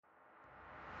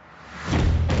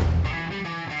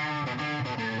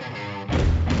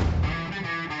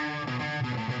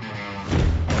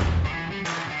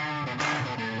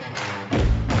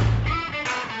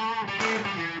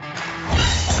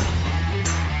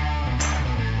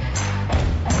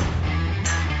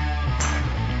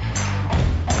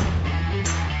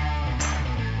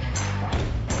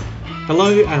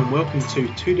Hello and welcome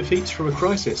to Two Defeats from a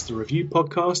Crisis, the review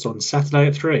podcast on Saturday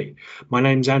at 3. My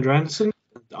name's Andrew Anderson.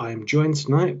 I am joined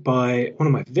tonight by one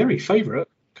of my very favourite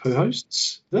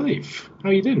co-hosts, Dave. How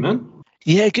are you doing, man?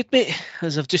 Yeah, good, mate.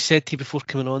 As I've just said to you before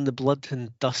coming on, the blood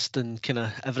and dust and kind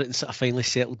of everything sort of finally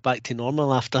settled back to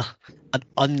normal after an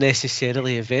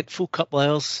unnecessarily eventful couple of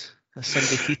hours of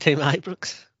Sunday tea time at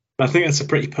Ibrox. I think that's a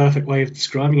pretty perfect way of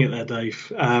describing it there,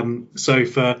 Dave. So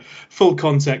for full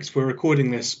context, we're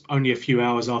recording this only a few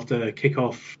hours after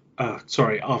kickoff,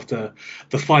 after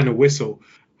the final whistle.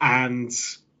 And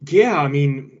yeah, I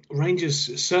mean,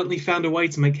 Rangers certainly found a way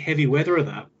to make heavy weather of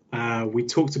that. We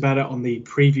talked about it on the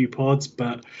preview pods,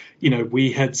 but,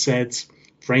 we had said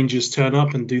if Rangers turn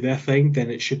up and do their thing, then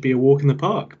it should be a walk in the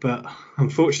park. But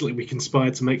unfortunately, we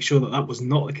conspired to make sure that was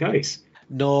not the case.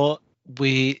 No,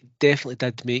 we definitely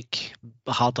did make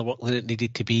harder work than it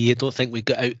needed to be. I don't think we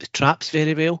got out the traps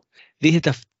very well. They had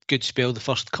a good spell the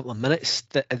first couple of minutes,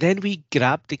 and then we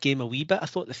grabbed the game a wee bit. I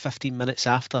thought the 15 minutes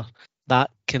after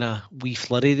that kind of wee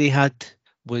flurry they had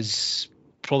was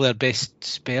probably our best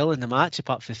spell in the match,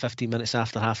 apart from the 15 minutes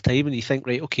after half time. And you think,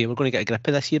 right, okay, we're going to get a grip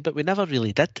of this here, but we never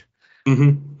really did.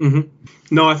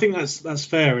 No, I think that's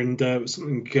fair, and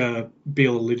something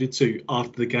Beale alluded to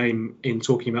after the game in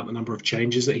talking about the number of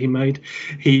changes that he made.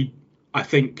 I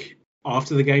think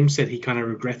after the game said he kind of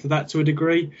regretted that to a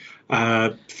degree,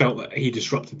 felt that he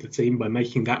disrupted the team by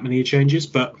making that many changes.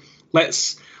 But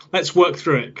let's work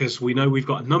through it, because we know we've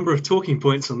got a number of talking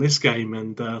points on this game,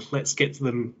 and let's get to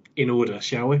them in order,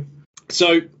 shall we?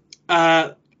 So,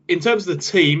 in terms of the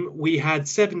team, we had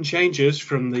 7 changes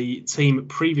from the team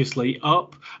previously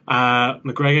up.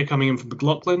 McGregor coming in for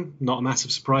McLaughlin, not a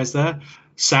massive surprise there.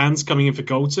 Sands coming in for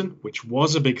Goldson, which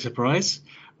was a big surprise.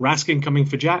 Raskin coming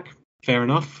for Jack, fair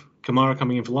enough. Kamara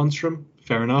coming in for Lundstrom,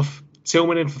 fair enough.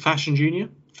 Tillman in for Fashion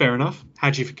Jr., fair enough.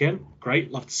 Hadji for Ken,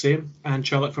 great, love to see him. And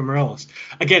Charlotte for Morelos.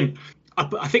 Again,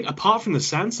 I think apart from the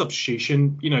Sands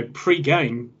substitution,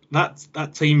 pre-game,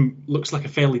 that team looks like a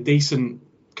fairly decent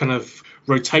kind of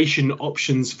rotation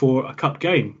options for a cup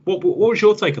game. What was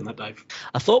your take on that, Dave?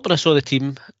 I thought when I saw the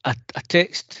team, I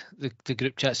texted the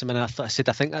group chats and I said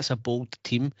I think that's a bold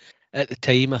team. At the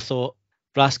time, I thought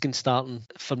Raskin starting,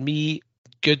 for me,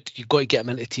 good. You've got to get him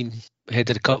into the team ahead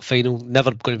of the cup final.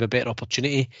 Never going to be a better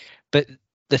opportunity. But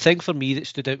the thing for me that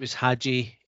stood out was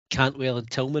Hadji, Cantwell and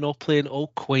Tillman all playing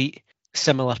all quite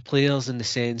similar players in the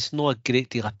sense, not a great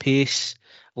deal of pace,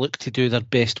 look to do their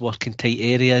best work in tight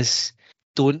areas,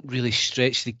 don't really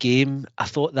stretch the game. I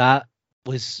thought that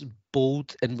was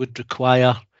bold and would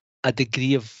require a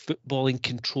degree of footballing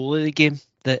control of the game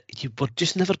that you were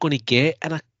just never going to get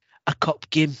in a cup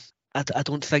game. I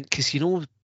don't think, because,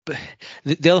 but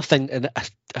the other thing, and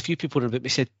a few people about me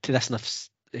said to this, and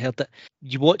I've heard that,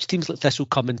 you watch teams like Thistle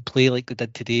come and play like they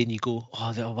did today, and you go,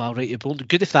 oh, well, right, you're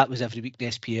good if that was every week. The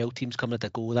SPL teams coming at a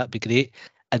goal, that'd be great.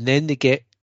 And then they get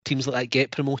teams like that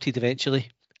get promoted eventually,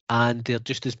 and they're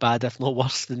just as bad, if not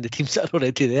worse, than the teams that are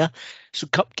already there. So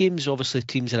cup games, obviously,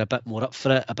 teams are a bit more up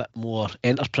for it, a bit more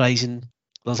enterprising.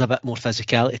 There's a bit more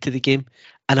physicality to the game.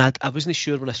 And I wasn't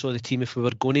sure when I saw the team if we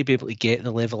were going to be able to get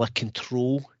the level of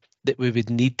control that we would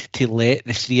need to let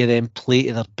the three of them play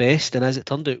to their best. And as it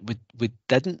turned out, we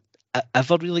didn't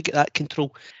ever really get that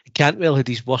control. Cantwell had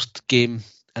his worst game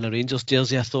in a Rangers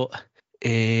jersey, I thought.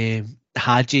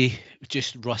 Hadji,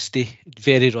 just rusty,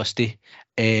 very rusty.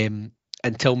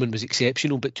 And Tillman was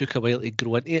exceptional, but took a while to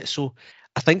grow into it. So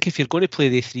I think if you're going to play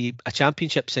the three, a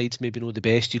championship side's maybe not the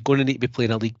best. You're going to need to be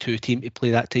playing a League Two team to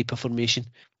play that type of formation,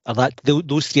 or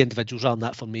those three individuals are in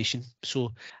that formation.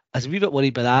 So I was a wee bit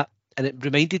worried by that. And it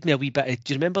reminded me a wee bit of,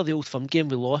 do you remember the Old Firm game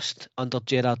we lost under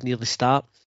Gerrard near the start?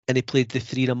 And he played the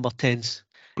 3 number 10s.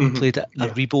 He played a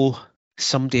Rebo,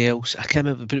 somebody else. I can't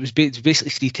remember, but it was basically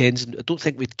 3 10s. And I don't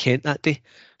think we'd Kent that day.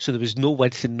 So there was no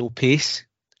width and no pace.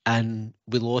 And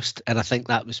we lost. And I think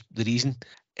that was the reason.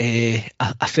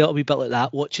 I felt a wee bit like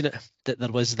that watching it. That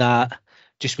there was that,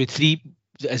 just with 3,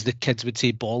 as the kids would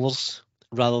say, ballers,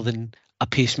 rather than a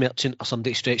pace merchant or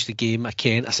somebody to stretch the game, a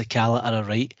Kent, a Sakala, or a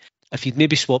Wright. If you'd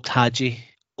maybe swapped Hadji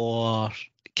or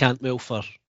Cantwell for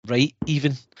Wright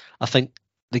even, I think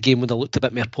the game would have looked a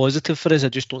bit more positive for us. I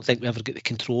just don't think we ever got the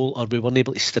control, or we weren't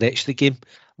able to stretch the game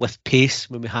with pace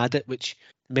when we had it, which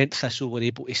meant Thistle were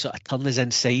able to sort of turn us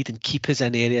inside and keep us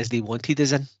in areas they wanted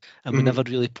us in. And we never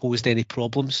really posed any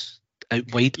problems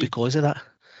out wide because of that.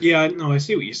 Yeah, no, I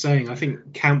see what you're saying. I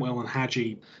think Cantwell and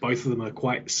Hadji, both of them are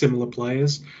quite similar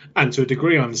players. And to a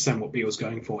degree, I understand what Beale's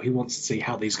going for. He wants to see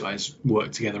how these guys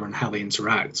work together and how they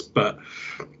interact. But,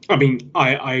 I mean,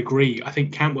 I agree. I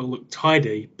think Cantwell looked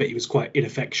tidy, but he was quite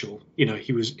ineffectual. You know,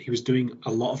 he was doing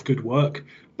a lot of good work,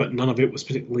 but none of it was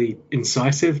particularly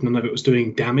incisive. None of it was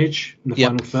doing damage in the Yep.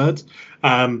 final third.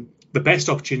 The best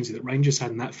opportunity that Rangers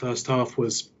had in that first half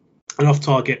was an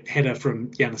off-target header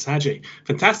from Yanis Hadji.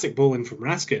 Fantastic ball in from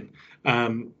Raskin.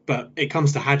 But it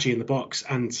comes to Hadji in the box,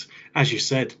 and as you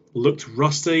said, looked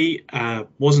rusty,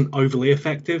 wasn't overly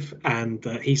effective, and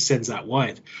he sends that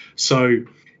wide. So,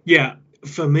 yeah,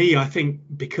 for me, I think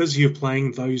because you're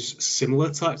playing those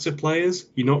similar types of players,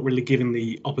 you're not really giving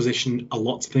the opposition a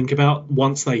lot to think about.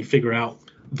 Once they figure out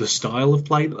the style of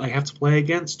play that they have to play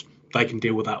against, they can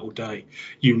deal with that all day.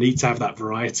 You need to have that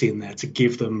variety in there to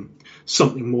give them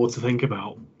something more to think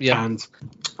about. Yeah. And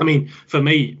I mean, for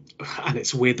me, and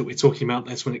it's weird that we're talking about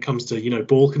this when it comes to,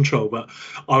 ball control, but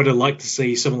I would have liked to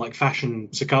see someone like Fashion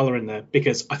Sakala in there,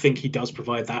 because I think he does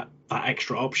provide that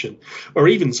extra option. Or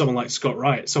even someone like Scott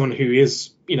Wright, someone who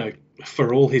is,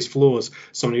 for all his flaws,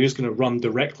 someone who is going to run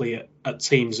directly at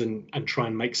teams and try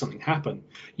and make something happen.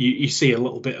 You see a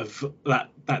little bit of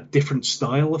that different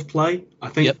style of play, I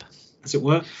think, Yep. as it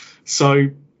were. So,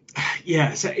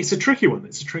 yeah, it's a tricky one.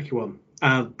 It's a tricky one.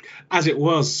 As it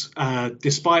was,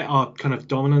 despite our kind of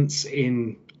dominance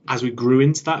as we grew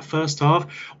into that first half,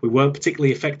 we weren't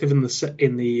particularly effective in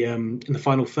the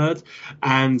final third,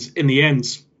 and in the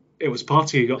end, it was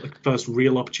Partey who got the first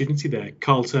real opportunity there.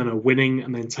 Carl Turner winning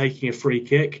and then taking a free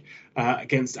kick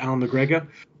against Alan McGregor.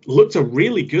 Looked a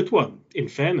really good one, in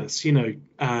fairness.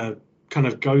 Kind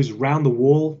of goes round the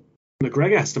wall.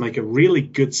 McGregor has to make a really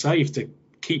good save to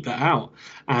keep that out,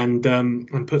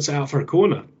 and puts it out for a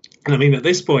corner. And I mean, at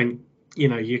this point,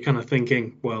 you're kind of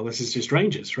thinking, well, this is just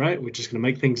Rangers, right? We're just going to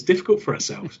make things difficult for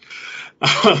ourselves.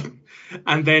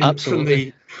 And then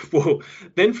Absolutely.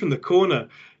 from the corner,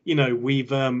 we've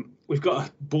got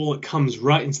a ball that comes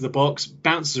right into the box,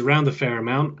 bounces around a fair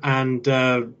amount, and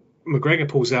McGregor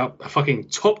pulls out a fucking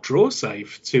top draw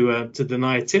save to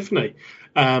deny Tiffany.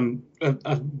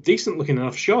 A decent looking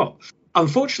enough shot.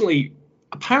 Unfortunately,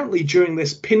 apparently during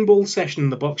this pinball session in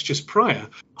the box just prior,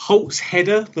 Holt's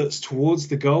header that's towards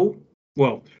the goal,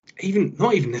 well,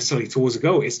 not even necessarily towards the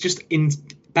goal, it's just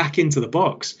back into the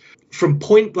box. From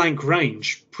point blank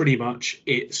range, pretty much,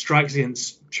 it strikes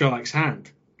against Čolak's hand.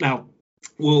 Now,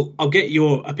 I'll get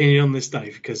your opinion on this,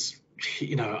 Dave, because,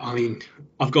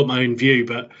 I've got my own view,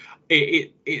 but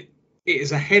it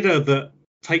is a header that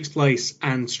takes place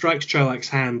and strikes Čolak's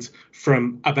hand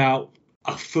from about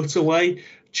a foot away.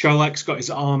 Čolak's got his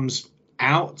arms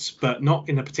out, but not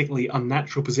in a particularly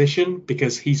unnatural position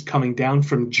because he's coming down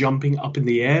from jumping up in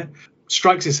the air.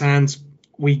 Strikes his hand.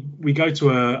 We go to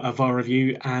a VAR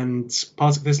review, and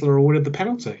Partick Thistle are awarded the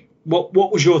penalty. What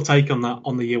was your take on that,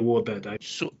 on the award there, Dave?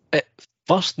 So at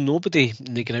first, nobody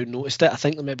in the ground noticed it. I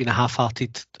think there might have been a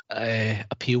half-hearted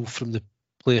appeal from the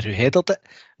player who headed it.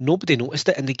 Nobody noticed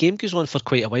it, and the game goes on for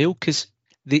quite a while because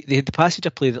they had the passage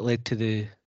of play that led to the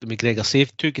McGregor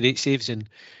save, two great saves, and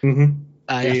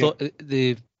I thought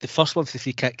the first one for the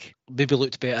free kick maybe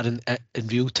looked better in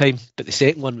real time, but the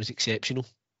second one was exceptional,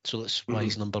 so that's why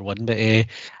he's number one. But there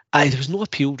was no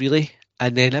appeal really,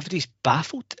 and then everybody's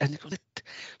baffled, and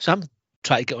so I'm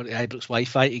trying to get onto Ibrox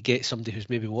Wi-Fi to get somebody who's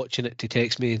maybe watching it to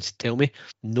text me and tell me.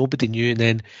 Nobody knew, and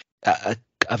then I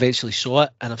eventually saw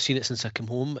it, and I've seen it since I came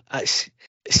home.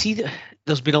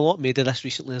 There's been a lot made of this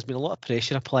recently. There's been a lot of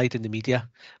pressure applied in the media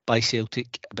by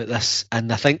Celtic about this,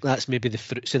 and I think that's maybe the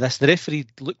fruits of this. The referee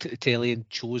looked at the telly and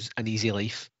chose an easy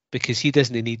life because he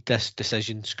doesn't need this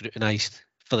decision scrutinised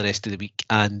for the rest of the week.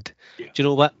 And do you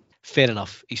know what? Fair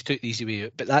enough. He's took the easy way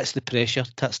out, but that's the pressure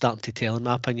that's starting to tell, in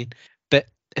my opinion. But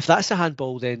if that's a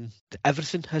handball, then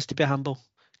everything has to be a handball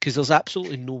because there's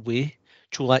absolutely no way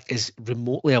Čolak is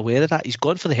remotely aware of that. He's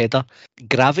gone for the header.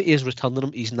 Gravity is returning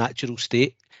him to his natural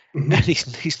state, and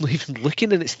he's not even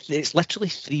looking, and it's literally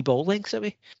 3 ball lengths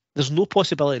away. There's no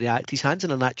possibility to act. His hand's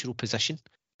in a natural position.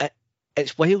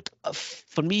 It's wild.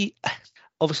 For me,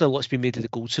 obviously a lot's been made of the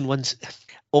Goldson ones.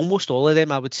 Almost all of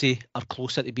them, I would say, are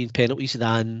closer to being penalties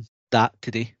than that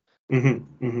today.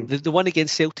 The one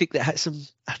against Celtic that hits him,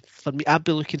 for me, I'd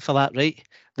be looking for that, right?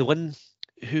 The one...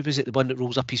 Who was it? The one that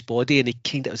rolls up his body and he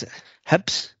kind of, was it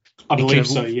Hibs? I believe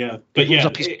so, yeah. But yeah,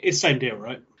 it's same deal,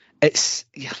 right?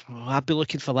 I'd be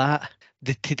looking for that.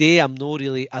 Today, I'm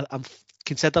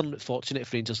considering it fortunate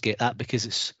if Rangers get that because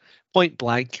it's point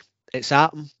blank. It's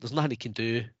at him. There's nothing he can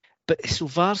do. But so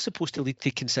VAR's supposed to lead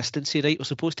to consistency, right? We're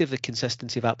supposed to have the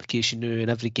consistency of application now, and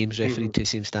every game's refereed to the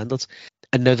same standards.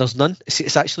 and now there's none.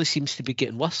 It actually seems to be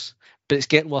getting worse, but it's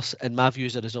getting worse in my view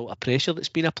as a result of pressure that's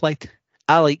been applied.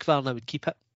 I like VAR and I would keep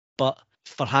it, but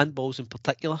for handballs in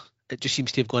particular, it just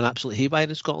seems to have gone absolutely haywire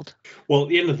in Scotland. Well, at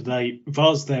the end of the day,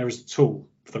 VAR's there as a tool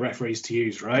for the referees to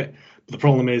use, right? But the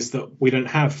problem is that we don't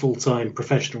have full-time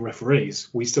professional referees.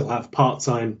 We still have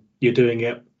part-time, you're doing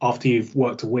it after you've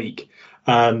worked a week,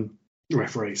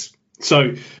 referees.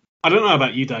 So I don't know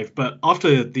about you, Dave, but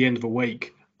after the end of a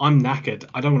week, I'm knackered.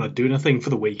 I don't want to do anything for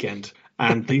the weekend.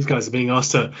 And these guys are being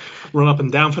asked to run up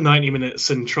and down for 90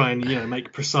 minutes and try and,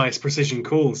 make precision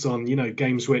calls on,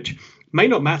 games which may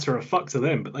not matter a fuck to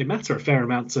them, but they matter a fair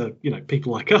amount to,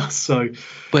 people like us. So,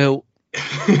 well,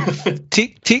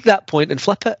 take that point and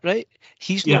flip it, right?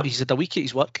 He's had a week at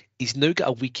his work. He's now got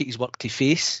a week at his work to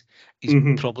face.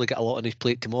 He's probably got a lot on his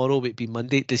plate tomorrow. It'd be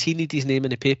Monday. Does he need his name in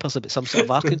the papers about some sort of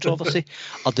VAR controversy?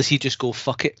 Or does he just go,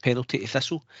 fuck it, penalty to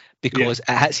Thistle? Because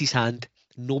it hits his hand.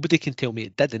 Nobody can tell me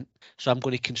it didn't. So I'm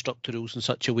going to construct the rules in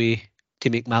such a way to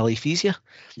make my life easier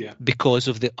because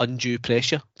of the undue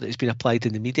pressure that has been applied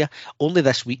in the media. Only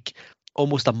this week,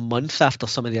 almost a month after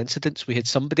some of the incidents, we had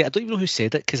somebody, I don't even know who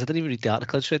said it because I didn't even read the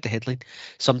article, I just read the headline,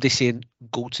 somebody saying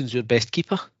Goldson's your best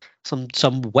keeper.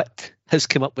 Some wit has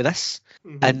come up with this,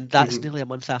 and that's nearly a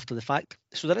month after the fact.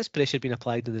 So there is pressure being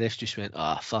applied, and the refs just went,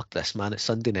 fuck this, man, it's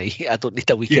Sunday night. I don't need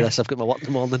a week of this. I've got my work in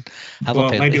the morning.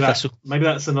 Maybe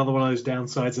that's another one of those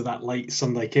downsides of that late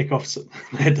Sunday kickoffs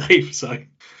there, Dave. So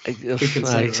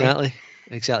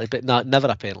Exactly, but no, never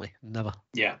a penalty, never.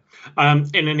 Yeah. In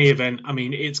any event, I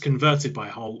mean, it's converted by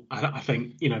Hull. I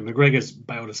think, McGregor's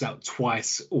bailed us out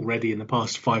twice already in the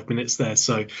past 5 minutes there,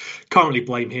 so can't really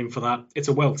blame him for that. It's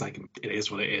a well taken. It is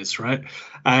what it is, right?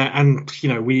 And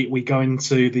we go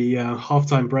into the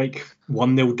halftime break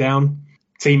 1-0 down.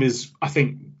 Team is, I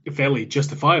think, fairly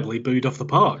justifiably booed off the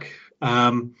park.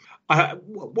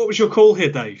 What was your call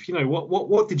here, Dave?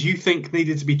 What did you think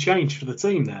needed to be changed for the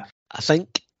team there? I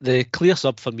think the clear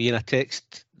sub for me, and I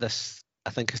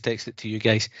texted it to you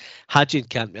guys, Hadji and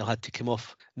Cantwell had to come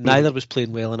off. Neither was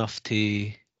playing well enough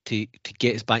to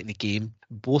get us back in the game.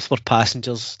 Both were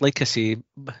passengers, like I say,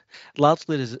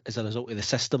 largely as a result of the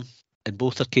system. In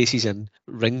both their cases, in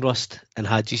ring rust, and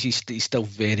Hadji's, he's still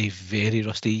very, very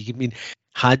rusty. I mean,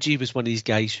 Hadji was one of these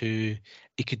guys who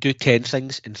he could do 10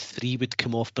 things and 3 would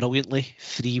come off brilliantly,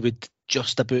 3 would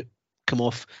just about come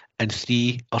off, and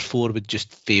 3 or 4 would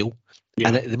just fail. Yeah.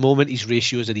 And at the moment, his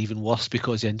ratios are even worse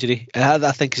because of injury. And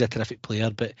I think he's a terrific player,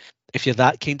 but if you're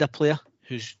that kind of player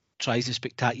who tries the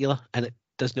spectacular and it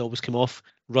doesn't always come off,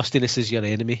 rustiness is your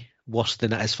enemy, worse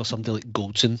than it is for somebody like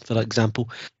Goldson, for example.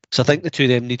 So I think the two of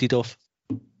them needed off.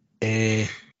 And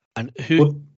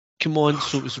who come on?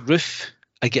 So it was Roof.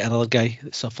 I get another guy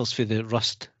that suffers for the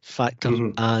rust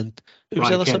factor, and who was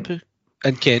the other sub?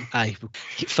 And Kent,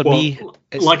 me,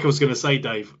 like I was going to say,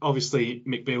 Dave, obviously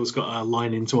McBeal's got a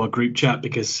line into our group chat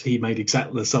because he made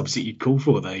exactly the subs that you'd call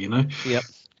for there, Yep.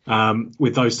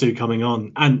 With those two coming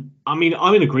on. And I mean,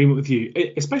 I'm in agreement with you,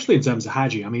 especially in terms of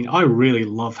Hadji. I mean, I really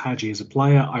love Hadji as a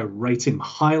player. I rate him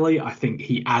highly. I think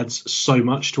he adds so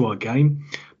much to our game.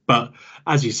 But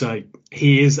as you say,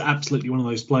 he is absolutely one of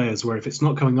those players where if it's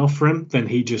not coming off for him, then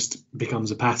he just becomes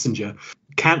a passenger.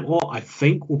 Cantwell, I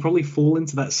think, will probably fall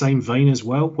into that same vein as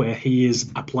well, where he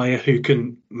is a player who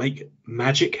can make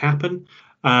magic happen.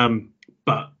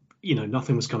 But,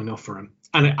 nothing was coming off for him.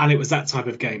 And it was that type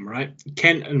of game, right?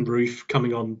 Kent and Roof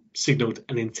coming on signalled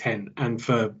an intent. And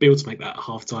for Beale to make that at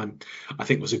halftime, I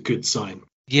think was a good sign.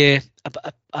 Yeah,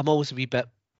 I'm always a wee bit,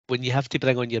 when you have to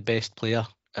bring on your best player,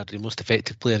 or the most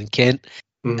effective player in Kent,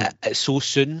 it's so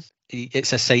soon,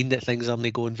 it's a sign that things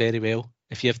aren't going very well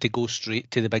if you have to go straight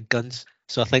to the big guns.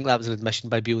 So I think that was an admission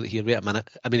by Beale that here, wait a minute.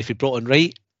 I mean, if he brought on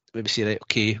Wright, maybe say, right,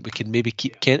 okay, we can maybe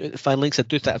keep Kent at the fan links. I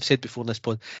do think I've said before in this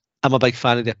point, I'm a big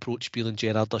fan of the approach Beale and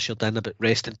Gerrard ushered in about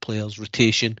resting players,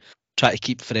 rotation, try to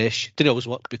keep fresh. Didn't always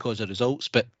work because of results,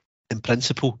 but in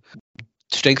principle,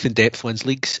 strength and depth wins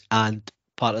leagues, and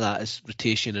part of that is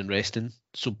rotation and resting.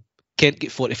 So Kent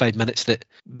get 45 minutes that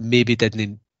maybe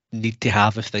didn't need to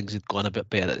have if things had gone a bit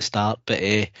better at the start. But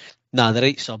the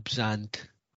right subs, and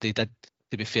they did,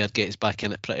 to be fair, get us back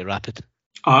in it pretty rapid.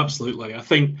 Oh, absolutely. I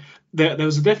think there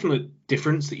was a definite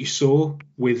difference that you saw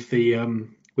with the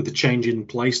change in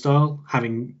play style,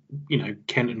 having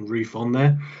Kent and Roof on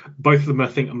there. Both of them, I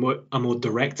think, are more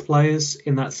direct players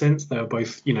in that sense. They were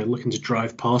both looking to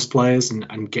drive past players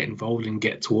and get involved and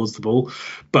get towards the ball.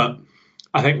 But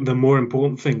I think the more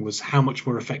important thing was how much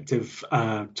more effective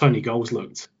Tony Goals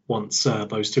looked once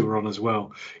those two were on as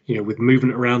well. With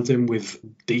movement around him, with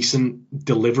decent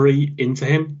delivery into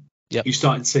him, you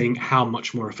started seeing how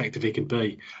much more effective he could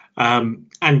be. And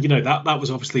that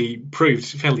was obviously proved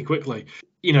fairly quickly.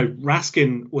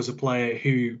 Raskin was a player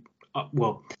who,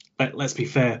 let's be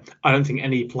fair, I don't think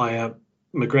any player,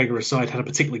 McGregor aside, had a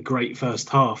particularly great first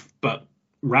half, but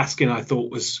Raskin, I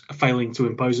thought, was failing to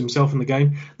impose himself in the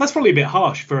game. That's probably a bit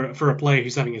harsh for a player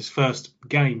who's having his first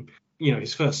game,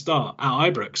 his first start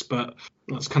at Ibrox, but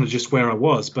that's kind of just where I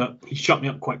was. But he shut me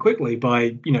up quite quickly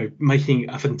by, making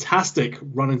a fantastic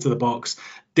run into the box,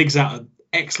 digs out an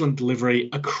excellent delivery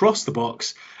across the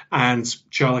box, and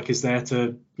Charlock is there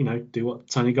to, do what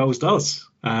Tony Goals does.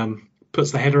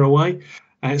 Puts the header away,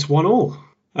 and it's 1-1.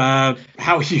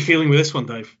 How are you feeling with this one,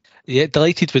 Dave? Yeah,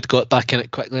 delighted we'd got back in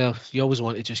it quickly. You always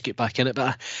want to just get back in it,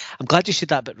 but I'm glad you said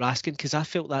that about Raskin, because I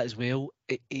felt that as well.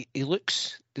 He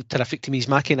looks terrific to me. He's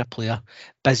my kind of player.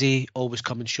 Busy, always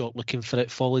coming short, looking for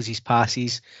it, follows his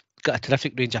passes, got a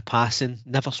terrific range of passing,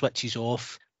 never switches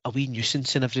off, a wee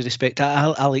nuisance in every respect. I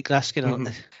like Raskin.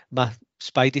 Mm-hmm. My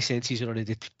spidey senses are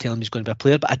already telling me he's going to be a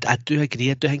player, but I do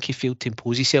agree. I do think he failed to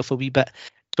impose himself a wee bit.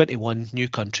 21, new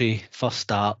country, first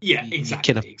start. Yeah,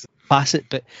 exactly. You kind of pass it,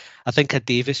 but I think a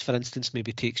Davis, for instance,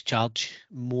 maybe takes charge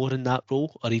more in that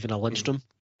role, or even a Lindstrom.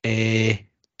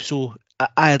 So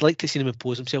I'd like to see him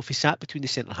impose himself. He sat between the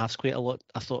centre halves quite a lot,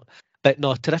 I thought. But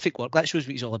no, terrific work. That shows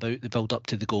what he's all about, the build up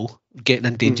to the goal, getting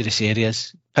in dangerous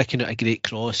areas, picking out a great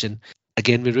cross. And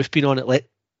again, with Roof being on it, let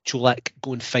Čolak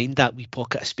go and find that wee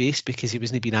pocket of space, because he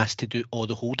wasn't being asked to do all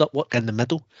the hold-up work in the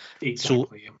middle.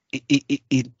 Exactly. So he,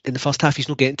 in the first half, he's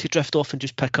not getting to drift off and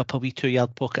just pick up a wee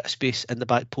 2-yard pocket of space in the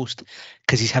back post,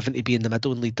 because he's having to be in the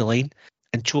middle and lead the line.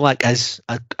 And Čolak is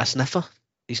a sniffer.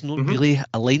 He's not really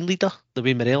a line leader the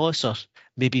way Morelos or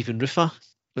maybe even Rufa.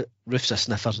 But Ruf's a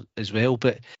sniffer as well.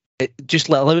 But just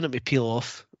allowing him to peel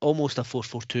off, almost a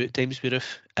 4-4-2 at times with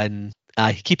Ruf. And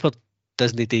keeper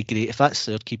doesn't do great. If that's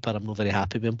their keeper, I'm not very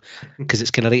happy with him, because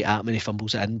it's kind of right at him and he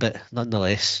fumbles it in. But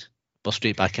nonetheless, we're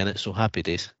straight back in it, so happy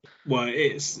days. Well,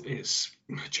 it's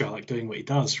Čolak doing what he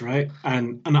does, right?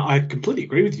 And I completely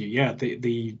agree with you. Yeah,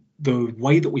 the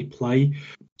way that we play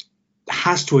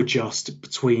has to adjust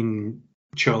between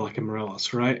Čolak and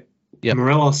Morelos, right? Yep.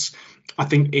 Morelos, I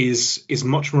think, is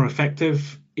much more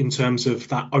effective in terms of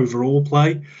that overall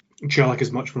play. Čolak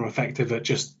is much more effective at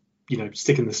just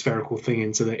sticking the spherical thing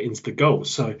into the goal.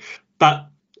 So, but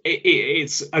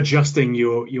it's adjusting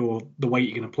the way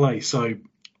you're going to play. So,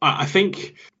 I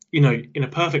think in a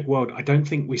perfect world, I don't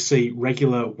think we see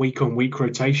regular week-on-week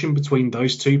rotation between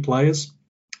those two players,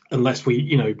 unless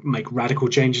we make radical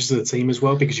changes to the team as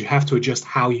well, because you have to adjust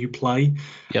how you play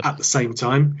at the same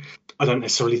time. I don't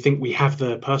necessarily think we have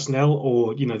the personnel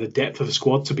or the depth of the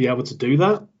squad to be able to do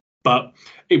that. But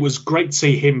it was great to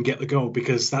see him get the goal,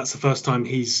 because that's the first time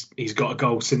he's got a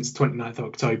goal since 29th of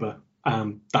October.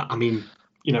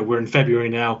 We're in February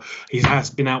now. He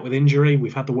has been out with injury.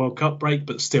 We've had the World Cup break,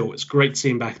 but still, it's great to see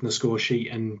him back in the score sheet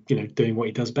and doing what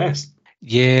he does best.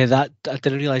 Yeah, that I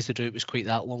didn't realise the drought was quite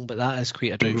that long, but that is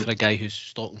quite a drought for a guy who's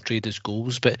stock and trade his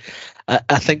goals. But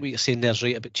I think what you're saying there is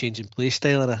right about changing play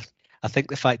style, and I think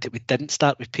the fact that we didn't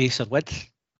start with pace or width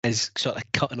is sort of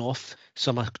cutting off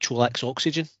some of Čolak's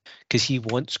oxygen, because he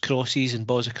wants crosses and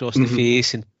balls across the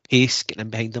face and pace getting in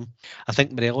behind him. I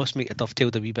think Morelos might have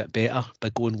dovetailed a wee bit better by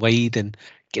going wide and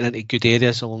getting into good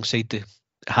areas alongside the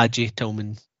Hagi,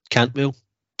 Tillman, Cantwell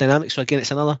dynamic. So again,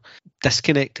 it's another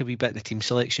disconnect a wee bit in the team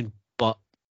selection. But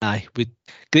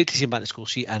great to see him back in the score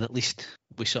sheet, and at least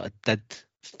we sort of did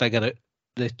figure out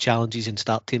the challenges and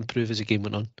start to improve as the game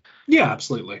went on. Yeah,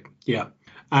 absolutely. Yeah.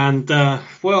 And,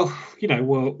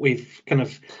 we've kind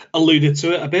of alluded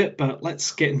to it a bit, but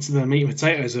let's get into the meat and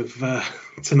potatoes of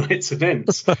tonight's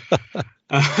events.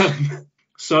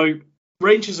 So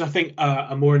Rangers, I think,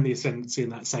 are more in the ascendancy in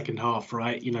that second half,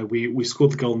 right? We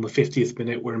scored the goal in the 50th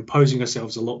minute. We're imposing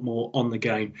ourselves a lot more on the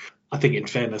game. I think, in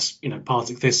fairness,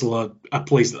 Partick Thistle are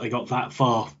pleased that they got that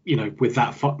far, with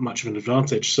that much of an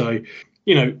advantage. So,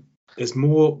 there's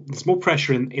more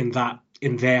pressure in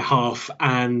their half,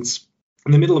 and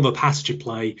in the middle of a passage of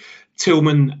play,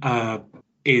 Tillman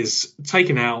is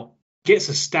taken out, gets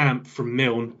a stamp from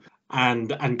Milne,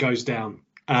 and goes down.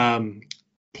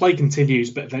 Play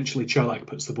continues, but eventually Čolak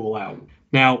puts the ball out.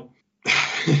 Now,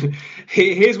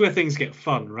 here's where things get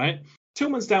fun, right?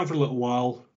 Tillman's down for a little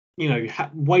while,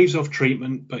 waves off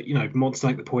treatment, but, wants to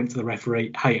make the point to the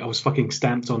referee, hey, I was fucking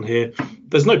stamped on here.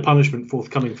 There's no punishment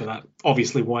forthcoming for that.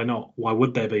 Obviously, why not? Why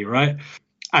would there be, right?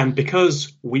 And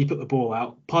because we put the ball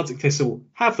out, Partick Thistle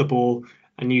have the ball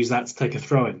and use that to take a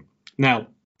throw-in. Now,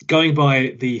 going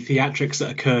by the theatrics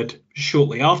that occurred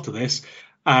shortly after this,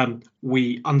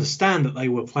 we understand that they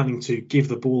were planning to give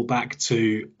the ball back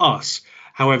to us.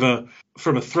 However,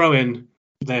 from a throw-in,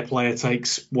 their player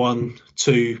takes 1,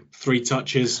 2, 3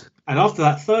 touches. And after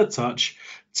that third touch,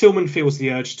 Tillman feels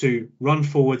the urge to run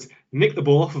forward, nick the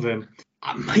ball off of him,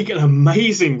 and make an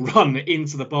amazing run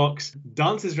into the box,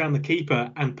 dances around the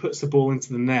keeper and puts the ball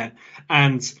into the net.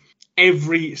 And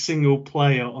every single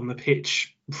player on the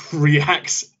pitch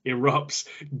reacts, erupts,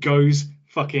 goes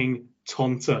fucking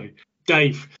tonto.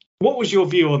 Dave, what was your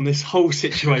view on this whole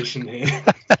situation here?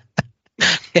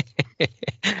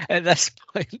 At this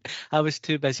point, I was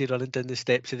too busy running down the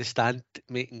steps of the stand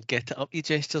making get it up you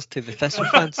gestures to the Thistle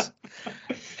fans.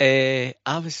 I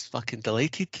was fucking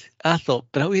delighted. I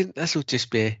thought, brilliant, this will just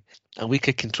be a week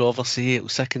of controversy. It'll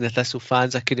sicken the Thistle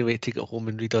fans. I couldn't wait to get home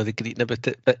and read all the greeting about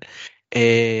it. But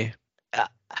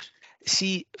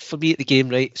see, for me at the game,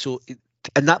 right, so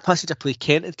in that passage of play,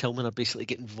 Kent and Tillman are basically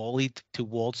getting volleyed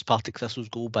towards Partick Thistle's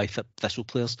goal by Thistle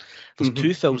players. There's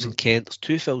 2 fouls in Kent, there's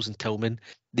 2 fouls in Tillman.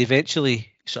 They eventually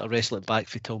sort of wrestle it back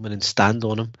for Tillman and stand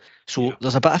on him. So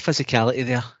there's a bit of physicality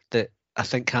there that I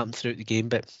think happened throughout the game,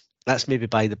 but that's maybe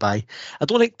by the by.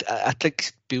 I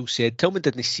think Bill said Tillman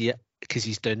didn't see it because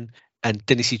he's down and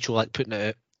didn't see Cholak putting it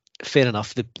out. Fair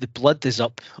enough. The blood is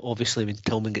up, obviously, when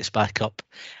Tillman gets back up.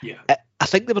 Yeah. I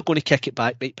think they were going to kick it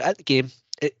back, right? But at the game,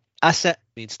 I sit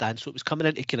main stand, so it was coming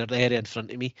into kind of the area in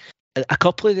front of me. A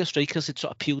couple of their strikers had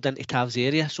sort of peeled into Tav's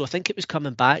area, so I think it was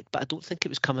coming back, but I don't think it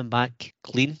was coming back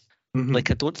clean.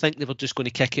 Like, I don't think they were just going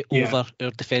to kick it over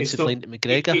our defensive line to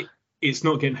McGregor. It's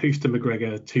not getting hoofed to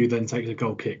McGregor, who then takes a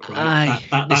goal kick, right?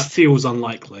 Aye, that feels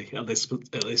unlikely at this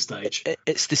stage.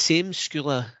 It's the same school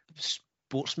of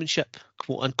sportsmanship,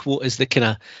 quote unquote, as the kind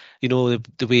of,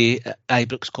 the way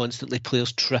Ibrox constantly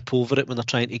players trip over it when they're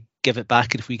trying to give it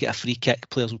back, and if we get a free kick,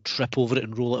 players will trip over it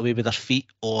and roll it away with their feet,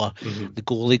 or the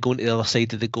goalie going to the other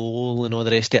side of the goal and all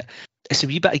the rest of it. It's a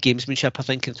wee bit of gamesmanship, I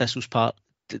think, in Thistle's part.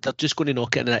 They're just going to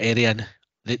knock it in that area, and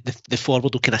the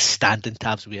forward will kind of stand in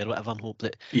Tav's way or whatever and hope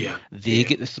that they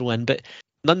get the throw in. But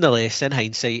nonetheless, in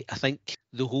hindsight, I think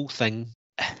the whole thing,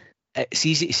 it's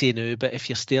easy to say now, but if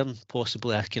you're staring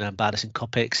possibly a kind of embarrassing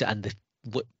cup exit and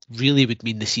what really would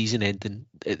mean the season ending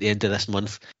at the end of this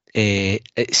month,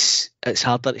 it's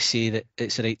harder to say that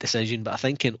it's the right decision. But I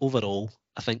think overall,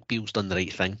 I think Beale's done the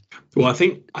right thing. Well, I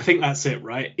think that's it,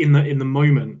 right? In the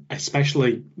moment,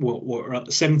 especially we're at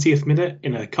the 70th minute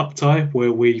in a cup tie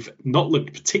where we've not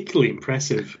looked particularly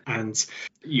impressive, and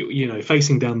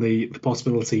facing down the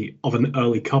possibility of an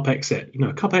early cup exit.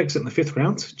 A cup exit in the 5th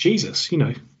round, Jesus,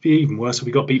 be even worse if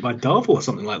we got beat by Darvel or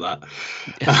something like that.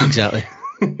 Yeah, exactly.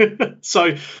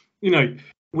 So,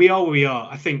 we are where we are.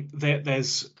 I think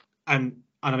there's and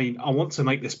I mean, I want to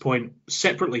make this point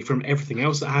separately from everything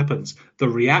else that happens. The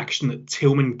reaction that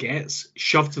Tillman gets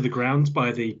shoved to the ground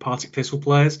by the Partick Thistle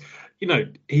players,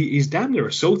 he's damn near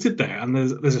assaulted there, and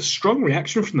there's a strong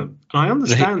reaction from them. And I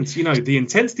understand, the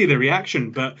intensity of the reaction,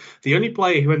 but the only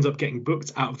player who ends up getting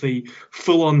booked out of the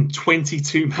full-on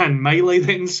 22-man melee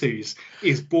that ensues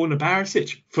is Borna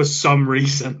Barisic for some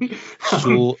reason.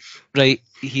 So, right,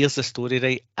 here's the story,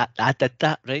 right? I did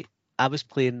that, right? I was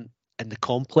playing in the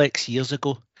complex years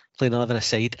ago, playing 11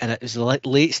 aside, and it was the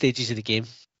late stages of the game.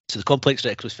 So the complex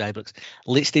right across Ibrox,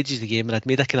 late stages of the game, and I'd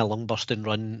made a kind of lung bursting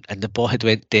run, and the ball had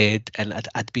went dead, and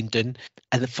I'd been down,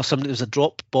 and for some, it was a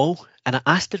drop ball, and I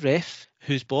asked the ref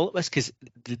whose ball it was, because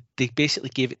they basically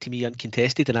gave it to me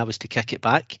uncontested, and I was to kick it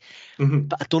back.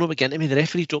 But I don't know what got into me. The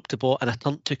referee dropped the ball, and I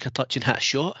took a touch and hit a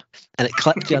shot, and it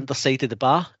clipped the underside of the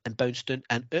bar and bounced down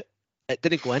and out. It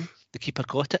didn't go in. The keeper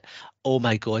caught it. Oh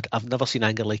my God, I've never seen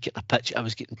anger like it in a pitch. I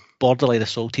was getting borderline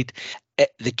assaulted.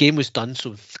 The game was done,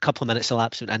 so a couple of minutes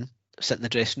elapsed went in. I sat in the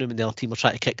dressing room and the other team were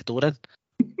trying to kick the door in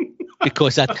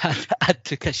because I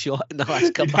took a shot in the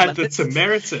last couple of minutes. You had the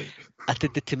temerity. I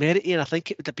did the temerity, and I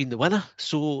think it would have been the winner.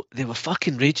 So they were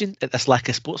fucking raging at this lack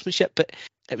of sportsmanship, but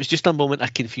it was just a moment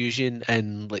of confusion,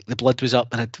 and like the blood was up,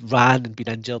 and I'd ran and been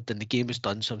injured, and the game was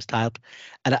done, so I was tired.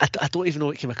 And I don't even know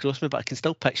what came across me, but I can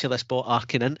still picture this ball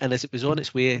arcing in, and as it was on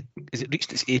its way, as it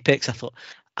reached its apex, I thought,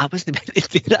 I wasn't meant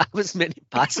to do that. I was meant to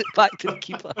pass it back to the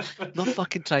keeper, not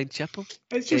fucking try and chip him.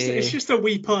 It's just a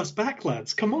wee pass back,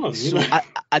 lads. Come on. So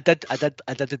I did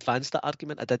advance that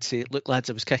argument. I did say, look, lads,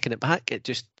 I was kicking it back. It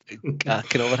just can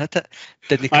overhit it.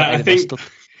 Didn't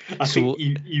I think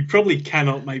you probably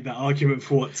cannot make that argument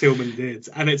for what Tillman did,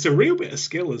 and it's a real bit of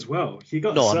skill as well. You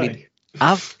got to say. I mean,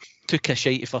 I've took a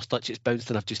shite first touch, it's bounced,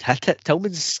 and I've just hit it.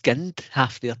 Tillman's skinned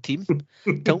half their team.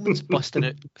 Tillman's busting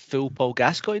out full Paul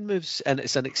Gascoigne moves, and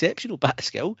it's an exceptional bit of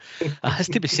skill. It has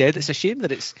to be said. It's a shame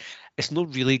that it's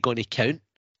not really going to count,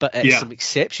 but it's some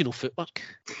exceptional footwork.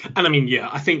 And I mean,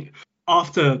 I think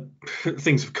after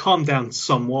things have calmed down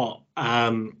somewhat,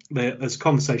 There's a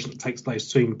conversation that takes place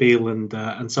between Beale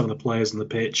and some of the players on the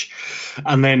pitch,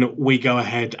 and then we go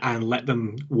ahead and let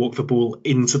them walk the ball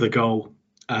into the goal,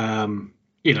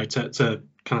 to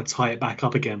kind of tie it back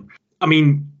up again. I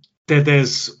mean,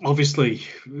 there's obviously,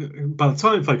 by the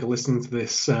time folk are listening to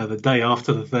this the day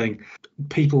after the thing,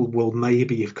 people will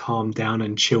maybe have calmed down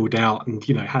and chilled out and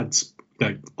had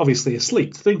obviously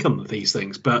asleep to think on these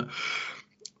things, but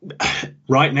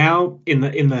right now in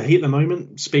the heat of the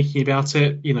moment, speaking about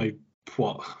it,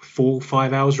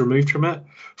 4-5 hours removed from it,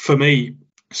 for me,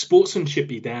 sportsmanship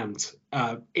be damned.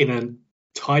 In a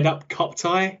tied up cup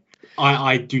tie,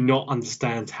 I do not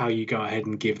understand how you go ahead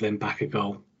and give them back a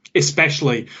goal,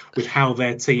 especially with how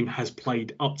their team has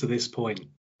played up to this point.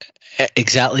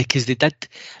 Exactly, because they did.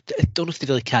 I don't know if they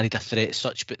really carried a threat as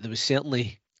such, but there was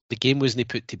certainly, the game wasn't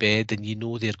put to bed, and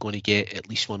they're going to get at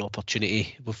least one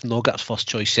opportunity. With Nogger's first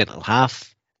choice centre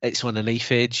half, it's on a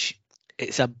knife edge.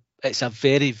 It's a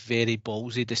very, very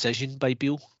ballsy decision by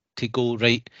Beale to go,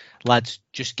 right, lads,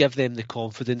 just give them the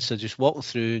confidence of just walking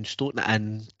through and stoting it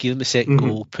in, give them a second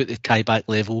goal, put the tie back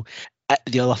level.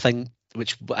 The other thing,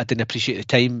 which I didn't appreciate at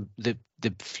the time, the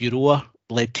furore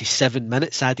led to 7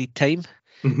 minutes added time,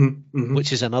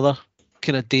 which is another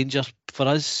kind of danger for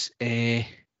us.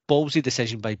 Ballsy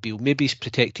decision by Beale. Maybe he's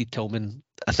protected Tillman.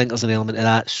 I think there's an element of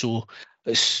that. So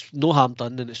it's no harm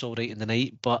done and it's all right in the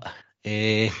night. But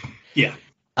yeah,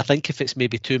 I think if it's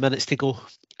maybe 2 minutes to go,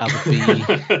 I would be.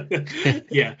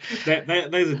 Yeah,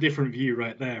 there's a different view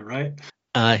right there, right?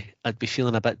 I'd be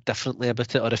feeling a bit differently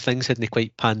about it. Or if things hadn't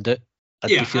quite panned out, I'd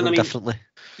be feeling differently.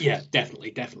 Yeah,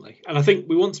 definitely. And I think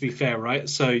we want to be fair, right?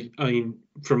 So, I mean,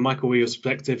 from Michael Wheel's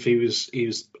perspective, he was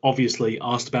obviously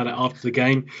asked about it after the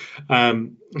game.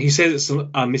 He says it's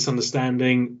a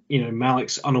misunderstanding.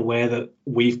 Malik's unaware that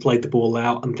we've played the ball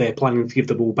out and they're planning to give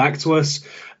the ball back to us.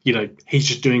 He's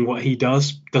just doing what he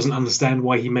does. Doesn't understand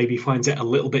why he maybe finds it a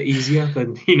little bit easier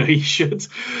than, he should.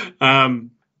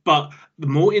 But the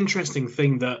more interesting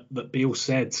thing that Beale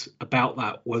said about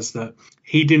that was that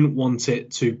he didn't want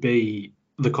it to be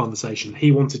the conversation.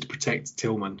 He wanted to protect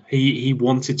Tillman. He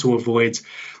wanted to avoid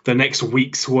the next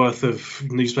week's worth of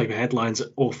newspaper headlines,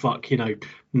 or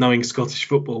knowing Scottish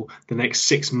football, the next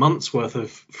 6 months worth of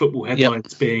football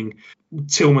headlines being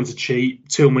Tillman's a cheat,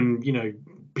 Tillman,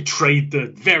 betrayed the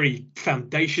very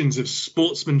foundations of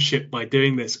sportsmanship by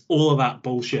doing this, all of that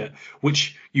bullshit,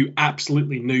 which you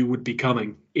absolutely knew would be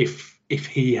coming if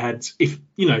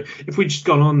we'd just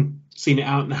gone on, seen it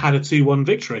out and had a 2-1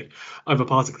 victory over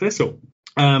Partick Thistle.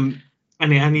 And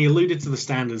he alluded to the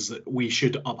standards that we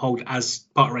should uphold as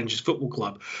Park Rangers Football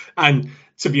Club. And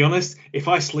to be honest, if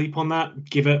I sleep on that,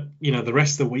 give it, the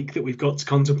rest of the week that we've got to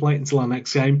contemplate until our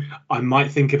next game, I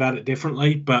might think about it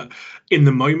differently. But in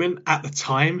the moment, at the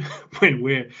time, when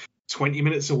we're 20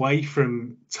 minutes away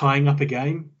from tying up a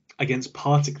game against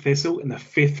Partick Thistle in the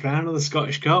 5th round of the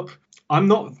Scottish Cup, I'm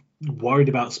not worried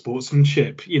about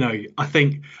sportsmanship. I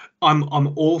think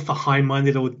I'm all for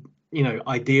high-minded or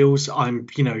ideals. I'm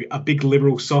a big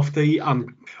liberal softie.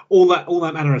 I'm all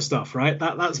that manner of stuff, right?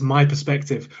 That's my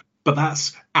perspective. But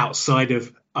that's outside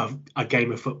of a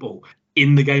game of football.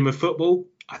 In the game of football,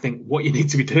 I think what you need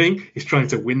to be doing is trying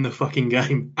to win the fucking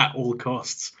game at all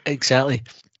costs. Exactly.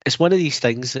 It's one of these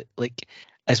things that,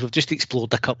 as we've just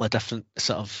explored a couple of different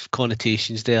sort of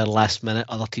connotations there last minute,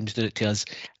 other teams doing it to us,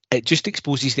 it just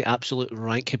exposes the absolute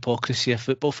rank hypocrisy of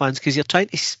football fans, because you're trying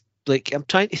to, I'm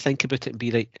trying to think about it and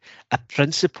be a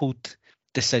principled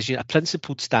decision, a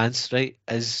principled stance, right,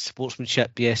 is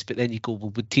sportsmanship, yes, but then you go,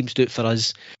 well, would teams do it for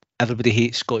us? Everybody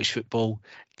hates Scottish football.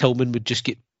 Tillman would just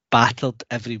get battered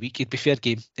every week. It'd be fair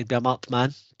game. It'd be a marked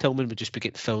man. Tillman would just be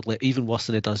getting filled, even worse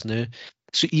than he does now.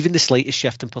 So even the slightest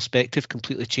shift in perspective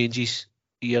completely changes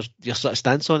your sort of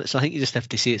stance on it. So I think you just have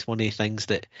to say it's one of the things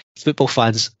that football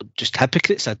fans are just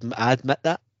hypocrites. I admit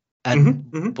that.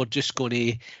 And we're just going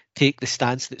to take the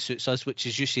stance that suits us, which,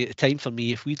 as you say, at the time for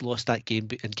me, if we'd lost that game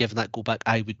and given that goal back,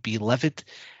 I would be livid.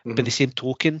 By the same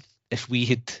token, if we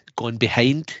had gone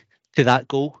behind to that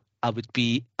goal, I would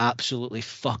be absolutely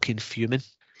fucking fuming.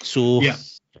 So yeah,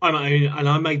 and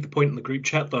I made the point in the group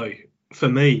chat, though. For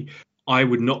me, I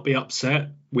would not be upset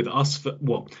with us.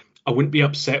 I wouldn't be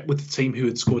upset with the team who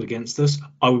had scored against us.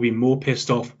 I would be more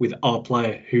pissed off with our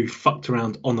player who fucked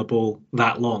around on the ball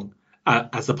that long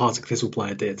as the Partick Thistle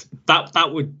player did.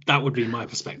 That would be my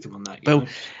perspective on that. Well,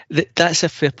 that's a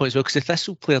fair point as well, because the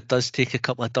Thistle player does take a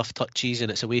couple of duff touches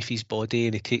and it's away from his body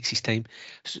and he takes his time.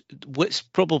 So what's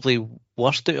probably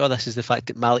worst out of this is the fact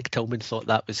that Malik Tillman thought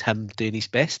that was him doing his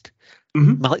best.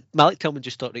 Mm-hmm. Malik Tillman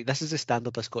just thought, right, this is the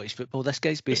standard of Scottish football. This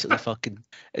guy's basically fucking.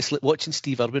 It's like watching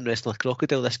Steve Irwin wrestle a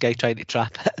crocodile. This guy trying to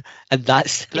trap it, and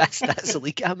that's the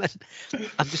league I'm in.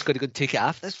 I'm just going to go and take it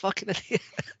off this fucking idiot.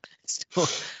 So I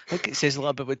think it says a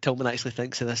lot about what Tillman actually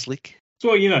thinks of this league.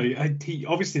 So, he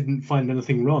obviously didn't find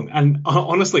anything wrong. And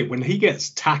honestly, when he gets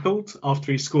tackled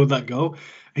after he scored that goal,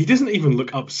 he doesn't even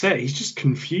look upset. He's just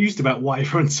confused about why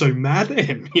everyone's so mad at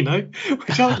him, which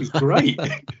I thought was great.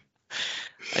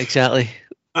 Exactly.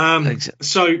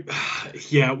 So,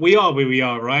 yeah, we are where we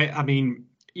are, right? I mean,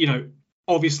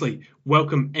 obviously,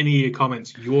 welcome any of your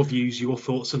comments, your views, your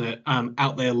thoughts on it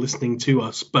out there listening to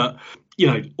us. But,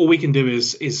 all we can do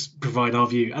is provide our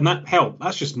view. And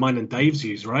that's just mine and Dave's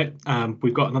views, right?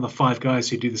 We've got another 5 guys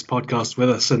who do this podcast with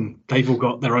us, and they've all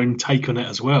got their own take on it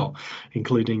as well,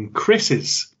 including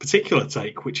Chris's particular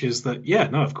take, which is that,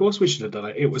 of course we should have done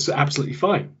it. It was absolutely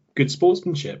fine. Good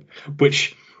sportsmanship,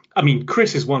 which... I mean,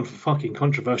 Chris is one for fucking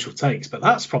controversial takes, but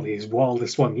that's probably his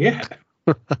wildest one yet.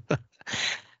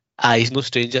 He's no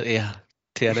stranger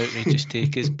to an outrageous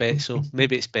take, his bet, so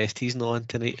maybe it's best he's not on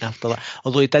tonight after that.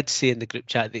 Although he did say in the group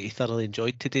chat that he thoroughly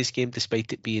enjoyed today's game,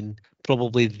 despite it being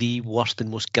probably the worst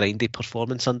and most grindy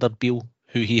performance under Beale,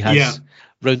 who he has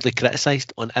roundly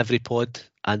criticised on every pod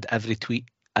and every tweet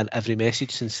and every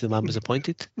message since the man was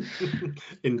appointed.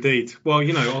 Indeed. Well,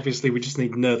 obviously we just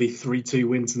need nervy 3-2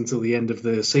 wins until the end of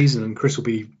the season, and Chris will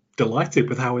be delighted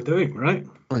with how we're doing, right?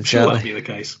 I'm sure that'll be the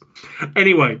case.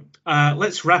 Anyway,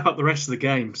 let's wrap up the rest of the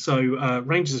game. So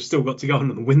Rangers have still got to go on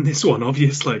and win this one,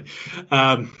 obviously.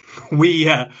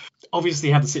 We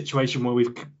obviously had a situation where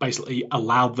we've basically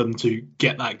allowed them to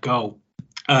get that goal.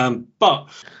 But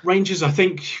Rangers, I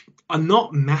think, are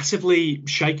not massively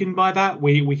shaken by that.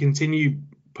 We continue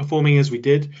performing as we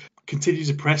did, continue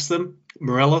to press them.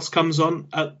 Morelos comes on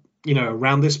at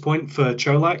around this point for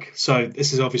Čolak, so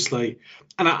this is obviously,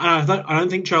 and I don't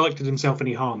think Čolak did himself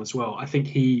any harm as well. I think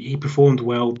he performed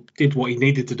well, did what he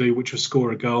needed to do, which was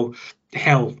score a goal.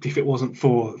 Hell, if it wasn't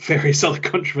for various other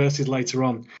controversies later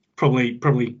on, probably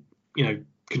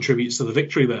contributes to the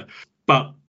victory there.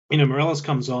 But Morelos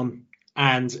comes on,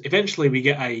 and eventually we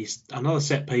get another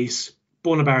set piece,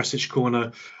 Borna Barisic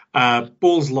corner,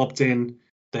 ball's lobbed in.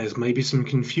 There's maybe some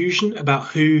confusion about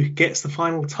who gets the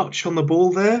final touch on the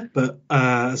ball there, but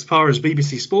as far as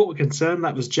BBC Sport were concerned,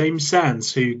 that was James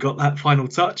Sands who got that final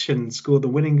touch and scored the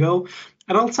winning goal.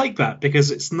 And I'll take that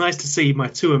because it's nice to see my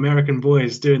 2 American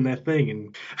boys doing their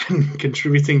thing and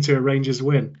contributing to a Rangers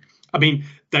win. I mean,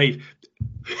 Dave,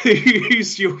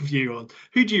 who's your view on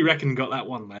who do you reckon got that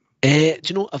one, man? Do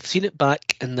you know, I've seen it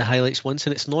back in the highlights once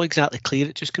and it's not exactly clear.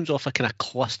 It just comes off a kind of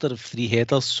cluster of 3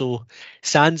 headers. So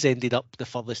Sands ended up the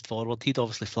furthest forward. He'd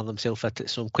obviously flung himself at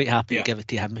it, so I'm quite happy to give it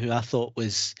to him, who I thought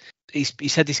was...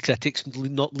 He's had his critics,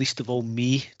 not least of all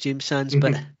me, James Sands,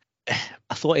 but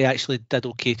I thought he actually did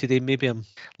okay today. Maybe I'm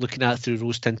looking at it through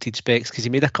rose-tinted specs because he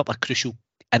made a couple of crucial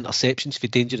interceptions for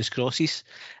dangerous crosses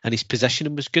and his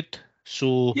positioning was good.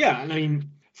 So yeah, and I mean...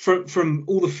 From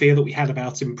all the fear that we had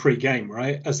about him pre-game,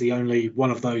 right, as the only one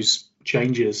of those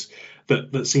changes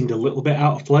that seemed a little bit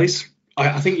out of place,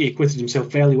 I think he acquitted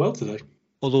himself fairly well today.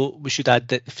 Although we should add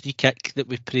that the free kick that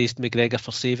we've praised McGregor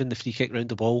for saving, the free kick round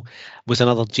the ball, was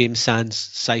another James Sands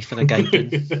siphon a guy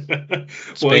down.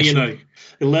 Well, you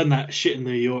learn that shit in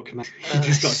New York, and you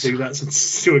just got to do that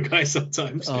to a guy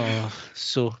sometimes. Oh,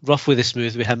 so rough with the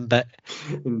smooth with him, but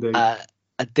Indeed.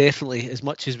 Definitely, as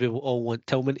much as we all want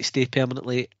Tillman to stay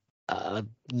permanently,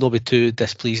 not be too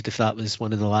displeased if that was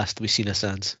one of the last we've seen of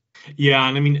Sands. Yeah,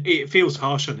 and I mean, it feels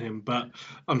harsh on him, but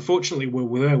unfortunately, we're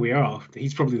where we are.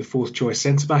 He's probably the 4th choice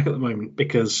centre-back at the moment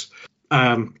because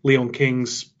Leon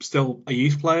King's still a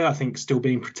youth player, I think still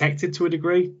being protected to a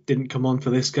degree, didn't come on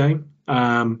for this game.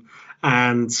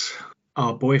 And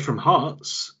our boy from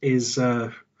Hearts is...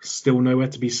 still nowhere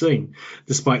to be seen,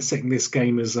 despite setting this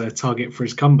game as a target for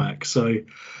his comeback. So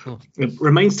it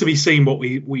remains to be seen what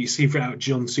we see throughout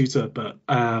John Souttar. But,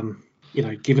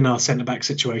 given our centre-back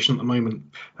situation at the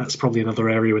moment, that's probably another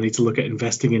area we need to look at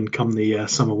investing in come the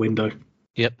summer window.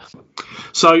 Yep.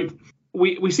 So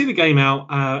we see the game out,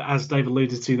 as Dave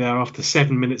alluded to there, after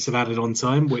 7 minutes of added on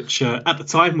time, which at the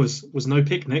time was no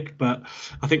picnic, but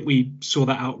I think we saw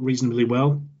that out reasonably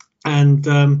well. And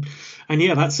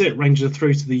yeah, that's it. Rangers are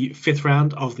through to the 5th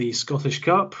round of the Scottish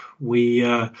Cup. We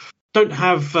don't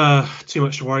have too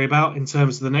much to worry about in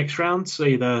terms of the next round. So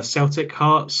either Celtic,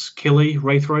 Hearts, Killy,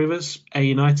 Wraith Rovers, Ayr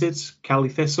United, Cali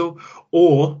Thistle,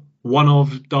 or one of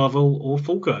Darvel or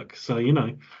Falkirk. So,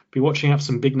 be watching out for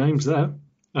some big names there.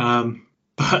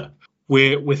 But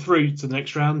we're through to the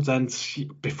next round, and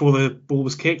before the ball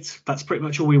was kicked, that's pretty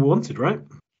much all we wanted, right?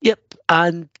 Yep,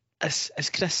 and as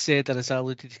Chris said, and as I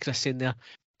alluded to Chris saying there,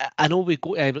 I know we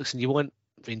go to Ibrox and you want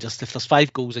Rangers, if there's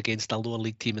 5 goals against a lower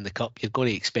league team in the cup, you're going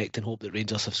to expect and hope that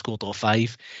Rangers have scored all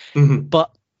 5. Mm-hmm.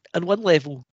 But on one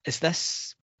level, is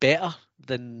this better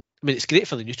than... I mean, it's great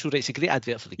for the neutral, right? It's a great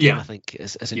advert for the game, I think,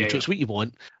 as a neutral. It's what you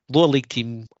want. Lower league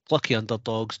team, plucky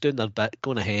underdogs, doing their bit,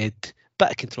 going ahead,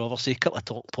 bit of controversy, a couple of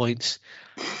talk points.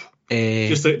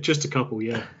 Just a couple,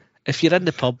 yeah. If you're in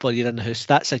the pub or you're in the house,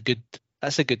 that's a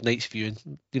good night's viewing.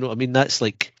 You know what I mean? That's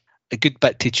like a good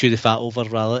bit to chew the fat over,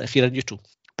 rather, if you're a neutral.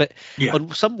 But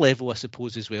on some level, I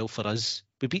suppose, as well, for us,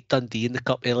 we beat Dundee in the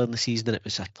cup earlier in the season and it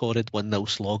was a torrid 1-0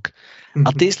 slog.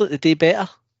 Are days like the day better?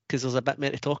 Because there's a bit more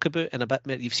to talk about and a bit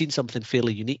more. You've seen something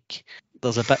fairly unique.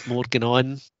 There's a bit more going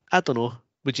on. I don't know.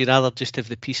 Would you rather just have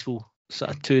the peaceful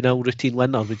sort of 2-0 routine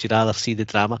win, or would you rather see the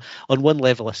drama? On one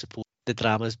level, I suppose the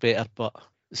drama's better, but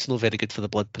it's not very good for the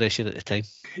blood pressure at the time.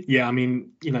 Yeah, I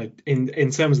mean,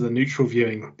 in terms of the neutral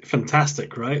viewing,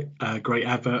 fantastic, right? Great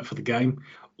advert for the game,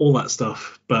 all that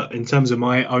stuff. But in terms of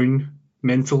my own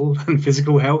mental and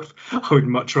physical health, I would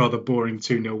much rather boring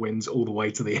 2-0 wins all the way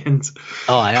to the end.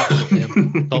 Oh, I absolutely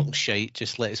am. Talking shite,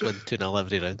 just let us win 2-0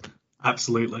 every round.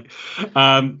 Absolutely.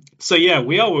 So yeah,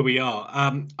 we are where we are.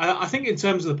 I think in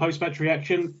terms of the post-match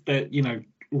reaction, that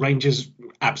Rangers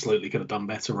absolutely could have done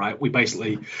better, right? We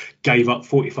basically gave up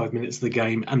 45 minutes of the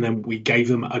game, and then we gave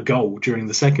them a goal during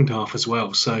the second half as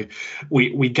well. So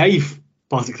we gave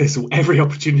Partick Thistle every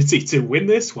opportunity to win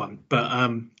this one, but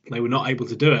they were not able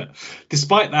to do it.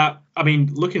 Despite that, I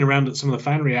mean, looking around at some of the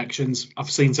fan reactions,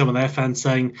 I've seen some of their fans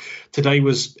saying today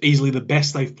was easily the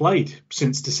best they've played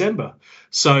since December.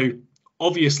 So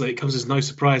obviously, it comes as no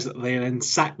surprise that they then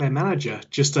sacked their manager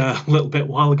just a little bit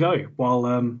while ago, while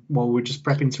we were just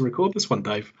prepping to record this one,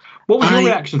 Dave. What was your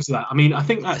reaction to that? I mean, I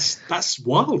think that's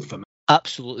wild for me.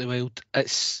 Absolutely wild.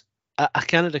 It's I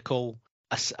can't recall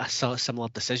a similar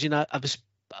decision. I was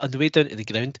on the way down to the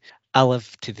ground. I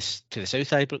live to the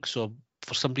south Ibrox, so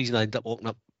for some reason I ended up walking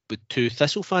up with 2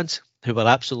 Thistle fans who were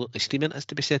absolutely steaming, as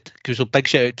to be said. So big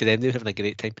shout out to them; they were having a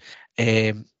great time.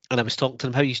 And I was talking to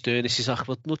them, how you doing? He says,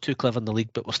 we're not too clever in the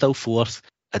league, but we're still 4th.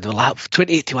 And they were like,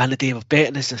 28-1 a day, we're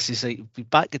betting this. This is like, we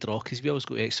back the draw because we always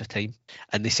go to extra time.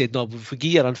 And they said, no, if we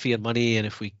give you unfair money and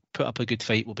if we put up a good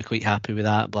fight, we'll be quite happy with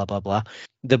that, blah, blah, blah.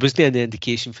 There wasn't any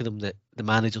indication for them that the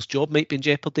manager's job might be in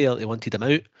jeopardy or they wanted him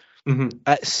out. Mm-hmm.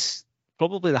 It's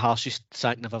probably the harshest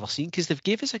sacking I've ever seen because they've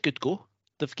gave us a good go.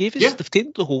 They've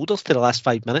taken the holders to the last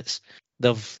 5 minutes.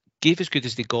 They've gave as good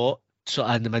as they got sort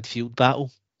of in the midfield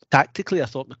battle. Tactically, I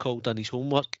thought McCall done his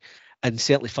homework and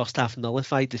certainly first half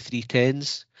nullified the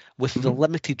 3-10s with the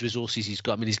limited resources he's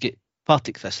got. I mean, he's got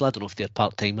Partick Thistle. I don't know if they're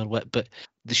part-time or what, but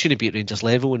they shouldn't be at Rangers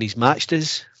level and he's matched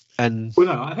us. And well,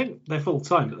 no, I think they're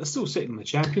full-time, but they're still sitting in the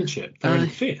Championship. They're in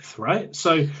 5th, right?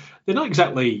 So they're not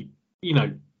exactly,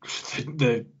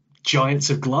 the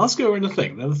Giants of Glasgow or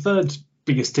anything. They're the 3rd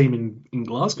biggest team in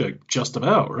Glasgow, just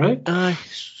about, right?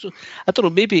 So I don't know,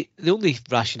 maybe the only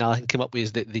rationale I can come up with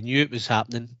is that they knew it was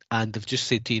happening and they've just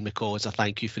said to Ian McCall as a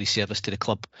thank you for his service to the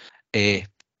club, take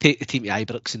the team to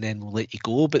Ibrox and then we'll let you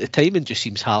go. But the timing just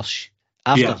seems harsh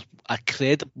after a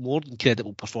more than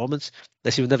credible performance.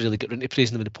 Listen, we never really got into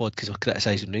praising them in the pod because we're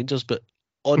criticising Rangers, but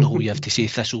on the whole you have to say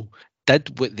Thistle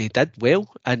did what they did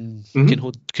well and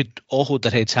could all hold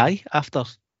their heads high after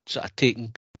sort of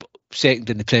taking second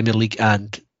in the Premier League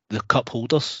and the cup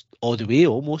holders all the way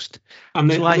almost.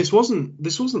 And this wasn't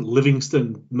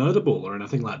Livingston murder ball or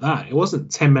anything like that. It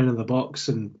wasn't 10 men in the box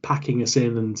and packing us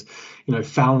in and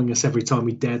fouling us every time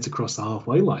we dared to cross the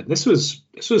halfway line. This was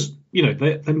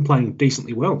them playing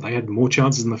decently well. They had more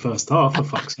chances in the first half, for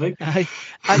fuck's sake. I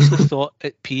actually thought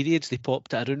at periods they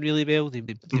popped it around really well. They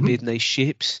made nice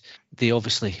shapes. They're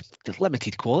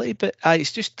limited quality, but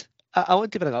it's just I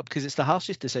want to bring it up because it's the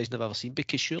harshest decision I've ever seen,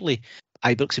 because surely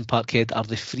Ibrox and Parkhead are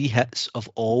the free hits of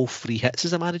all free hits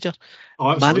as a manager.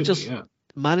 Oh, absolutely,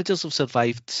 managers have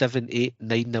survived 7, 8,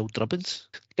 9-0 drubbings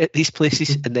at these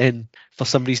places, and then for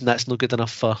some reason that's not good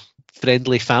enough for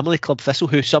friendly family club Thistle,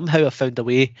 who somehow have found a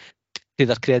way, to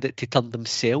their credit, to turn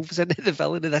themselves into the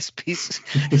villain of this piece.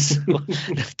 So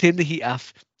they've taken the heat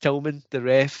off Tillman, the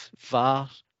ref, VAR,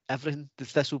 everything. The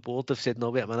Thistle board have said, no,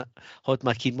 wait a minute, hold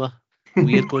my quinoa.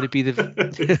 We're going to be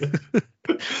the...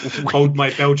 Hold my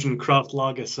Belgian craft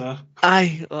lager, sir.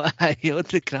 Aye,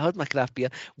 hold my craft beer.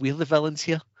 We're the villains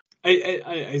here.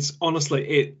 It's honestly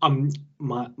it.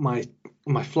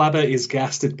 My flabber is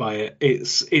gasted by it.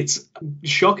 It's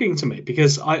shocking to me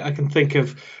because I can think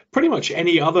of pretty much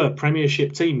any other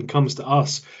Premiership team comes to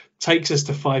us, takes us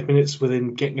to 5 minutes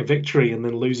within getting a victory, and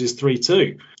then loses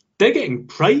 3-2. They're getting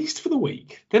praised for the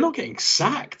week. They're not getting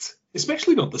sacked,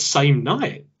 especially not the same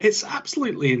night. It's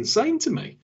absolutely insane to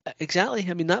me. Exactly.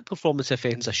 I mean, that performance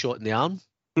offends a shot in the arm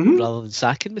rather than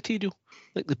sacking material.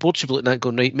 Like the board should be looking at it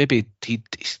going, right, maybe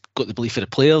he's got the belief of the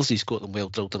players, he's got them well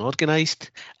drilled and organised.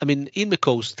 I mean, Ian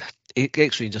McCall's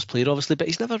ex-Rangers player, obviously, but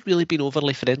he's never really been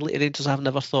overly friendly to Rangers, I've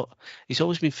never thought. He's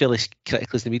always been fairly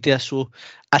critical as the media, so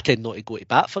I tend not to go to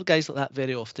bat for guys like that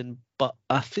very often, but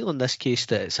I feel in this case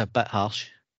that it's a bit harsh.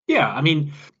 Yeah, I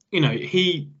mean,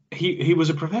 he was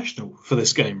a professional for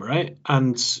this game, right?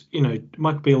 And,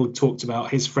 Michael Beale talked about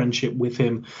his friendship with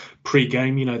him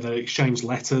pre-game. They exchanged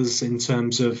letters in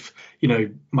terms of,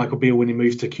 Michael Beale when he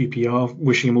moved to QPR,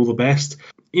 wishing him all the best.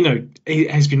 He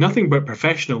has been nothing but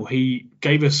professional. He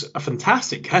gave us a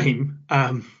fantastic game.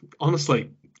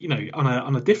 Honestly,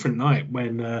 on a different night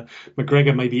when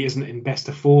McGregor maybe isn't in best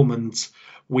of form and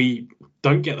we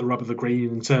don't get the rub of the green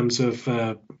in terms of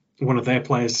one of their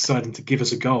players deciding to give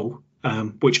us a goal.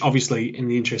 Which obviously, in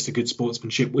the interest of good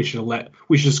sportsmanship, we should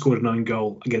have scored an own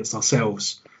goal against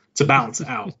ourselves to balance it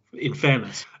out. In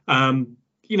fairness,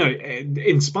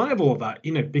 in spite of all of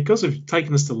that, because of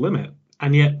taking us to the limit,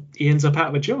 and yet he ends up out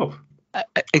of a job.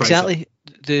 Exactly.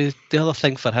 The other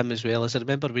thing for him as well is I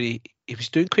remember when he was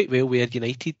doing quite well with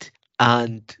United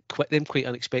and quit them quite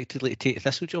unexpectedly to take the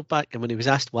Thistle job back. And when he was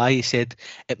asked why, he said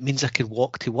it means I can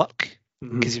walk to work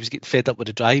because he was getting fed up with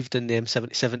the drive down the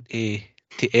M77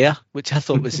 to Ayr, which I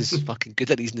thought was as fucking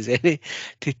good a reason as any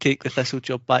to take the Thistle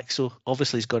job back. So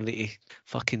obviously he's going to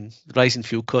fucking rising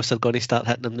fuel costs are going to start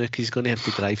hitting him now because he's going to have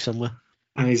to drive somewhere.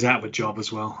 And he's out of a job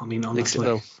as well. I mean,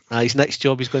 honestly. His next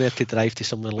job he's going to have to drive to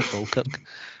somewhere like Falkirk.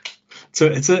 So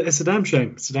it's a damn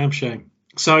shame. It's a damn shame.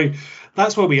 So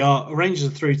that's where we are. Rangers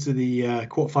are through to the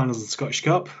quarterfinals of the Scottish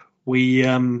Cup.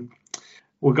 We'll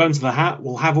go into the hat.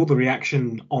 We'll have all the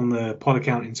reaction on the pod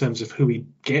account in terms of who we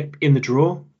get in the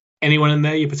draw. Anyone in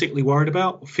there you're particularly worried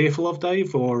about, fearful of,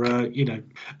 Dave? Or, at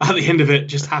the end of it,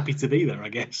 just happy to be there, I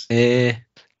guess?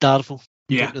 Darvel.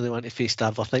 Yeah. Don't really want to face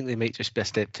Darvel. I think they might just be a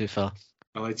step too far.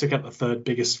 Well, they took out the third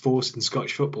biggest force in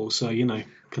Scottish football, so,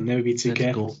 can never be too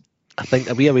careful. I think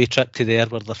a wee away trip to there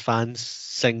where their fans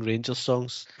sing Rangers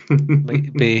songs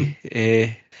might be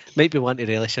one to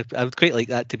relish. I would quite like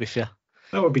that, to be fair.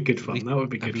 That would be good fun.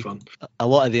 Fun. A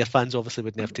lot of their fans obviously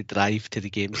wouldn't have to drive to the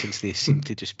game since they seem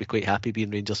to just be quite happy being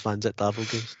Rangers fans at Darvel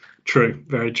games. True,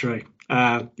 very true.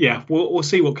 We'll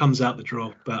see what comes out the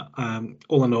draw. But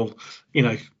all in all,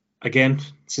 again,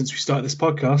 since we started this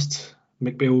podcast,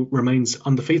 Mick Beale remains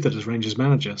undefeated as Rangers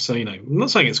manager. So, I'm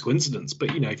not saying it's coincidence, but,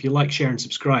 if you like, share and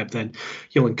subscribe, then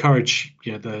you'll encourage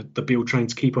the Beale train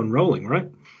to keep on rolling, right?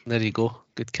 There you go.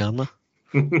 Good karma.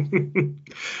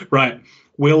 Right.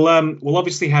 We'll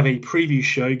obviously have a preview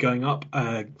show going up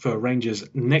for Rangers'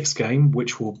 next game,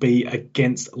 which will be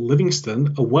against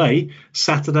Livingston away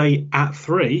Saturday at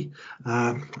 3.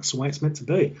 That's the way it's meant to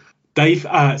be. Dave,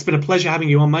 it's been a pleasure having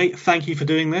you on, mate. Thank you for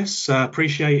doing this.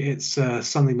 Appreciate it's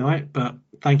Sunday night, but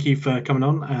thank you for coming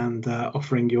on and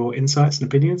offering your insights and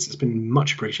opinions. It's been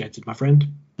much appreciated, my friend.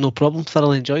 No problem.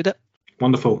 Thoroughly enjoyed it.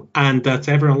 Wonderful. And to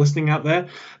everyone listening out there,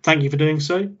 thank you for doing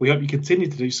so. We hope you continue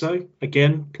to do so.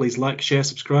 Again, please like, share,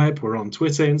 subscribe. We're on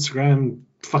Twitter, Instagram,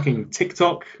 fucking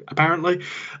TikTok, apparently.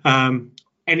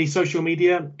 Any social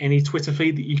media, any Twitter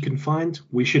feed that you can find,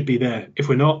 we should be there. If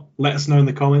we're not, let us know in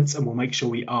the comments and we'll make sure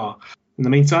we are. In the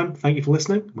meantime, thank you for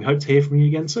listening. We hope to hear from you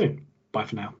again soon. Bye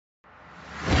for now.